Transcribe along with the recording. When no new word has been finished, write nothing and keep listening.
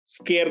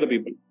scare the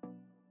people.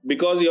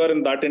 Because you're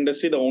in that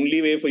industry, the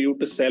only way for you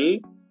to sell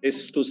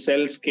is to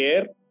sell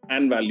scare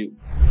and value.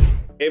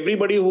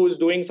 Everybody who is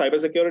doing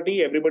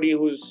cybersecurity, everybody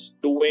who's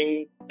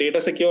doing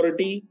data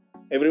security,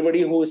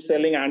 everybody who is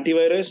selling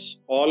antivirus,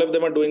 all of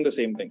them are doing the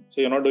same thing.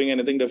 So you're not doing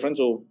anything different.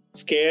 So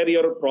scare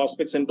your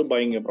prospects into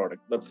buying your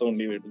product. That's the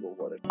only way to go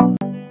about it.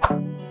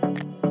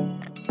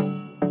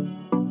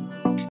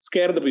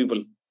 Scare the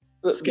people.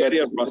 Scare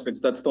your prospects.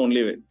 That's the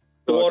only way.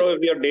 Tomorrow,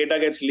 if your data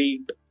gets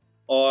leaked,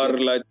 or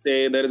let's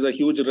say there is a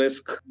huge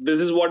risk. This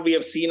is what we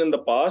have seen in the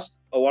past.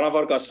 One of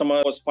our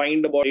customers was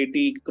fined about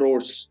 80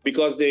 crores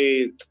because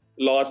they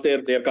lost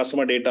their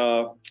customer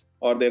data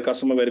or their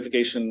customer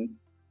verification,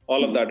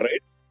 all of that,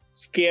 right?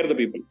 Scare the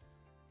people.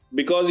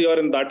 Because you're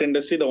in that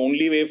industry, the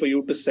only way for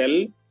you to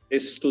sell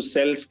is to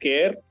sell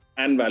scare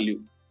and value.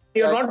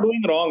 You're not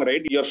doing wrong,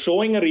 right? You're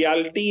showing a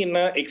reality in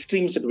an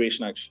extreme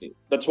situation, actually.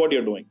 That's what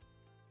you're doing.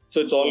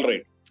 So it's all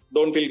right.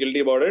 Don't feel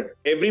guilty about it.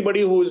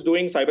 Everybody who is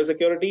doing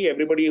cybersecurity,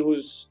 everybody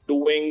who's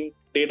doing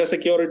data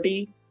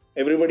security,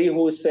 everybody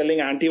who is selling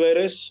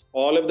antivirus,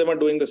 all of them are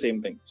doing the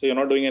same thing. So you're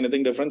not doing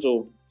anything different.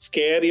 So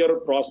scare your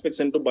prospects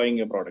into buying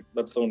your product.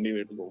 That's the only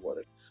way to go about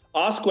it.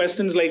 Ask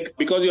questions like,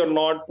 because you're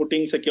not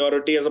putting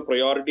security as a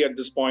priority at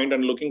this point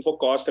and looking for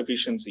cost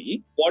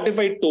efficiency, what if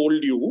I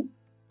told you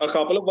a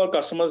couple of our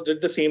customers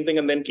did the same thing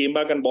and then came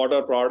back and bought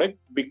our product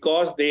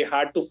because they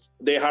had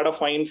a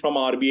fine from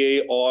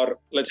RBI or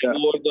let's say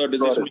whoever the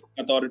decision-making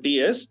authority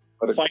is,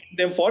 fine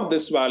them for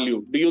this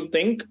value. Do you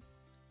think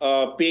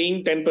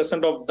paying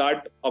 10% of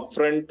that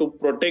upfront to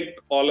protect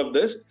all of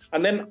this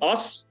and then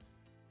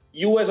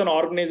you as an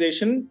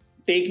organization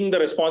taking the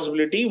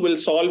responsibility will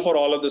solve for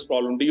all of this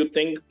problem? Do you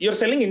think you're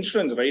selling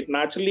insurance, right?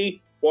 Naturally,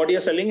 what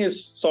you're selling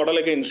is sort of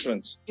like an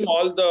insurance.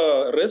 All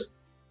the risk.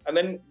 And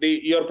then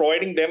you're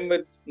providing them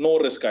with no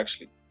risk,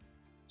 actually.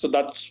 So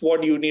that's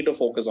what you need to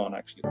focus on,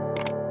 actually.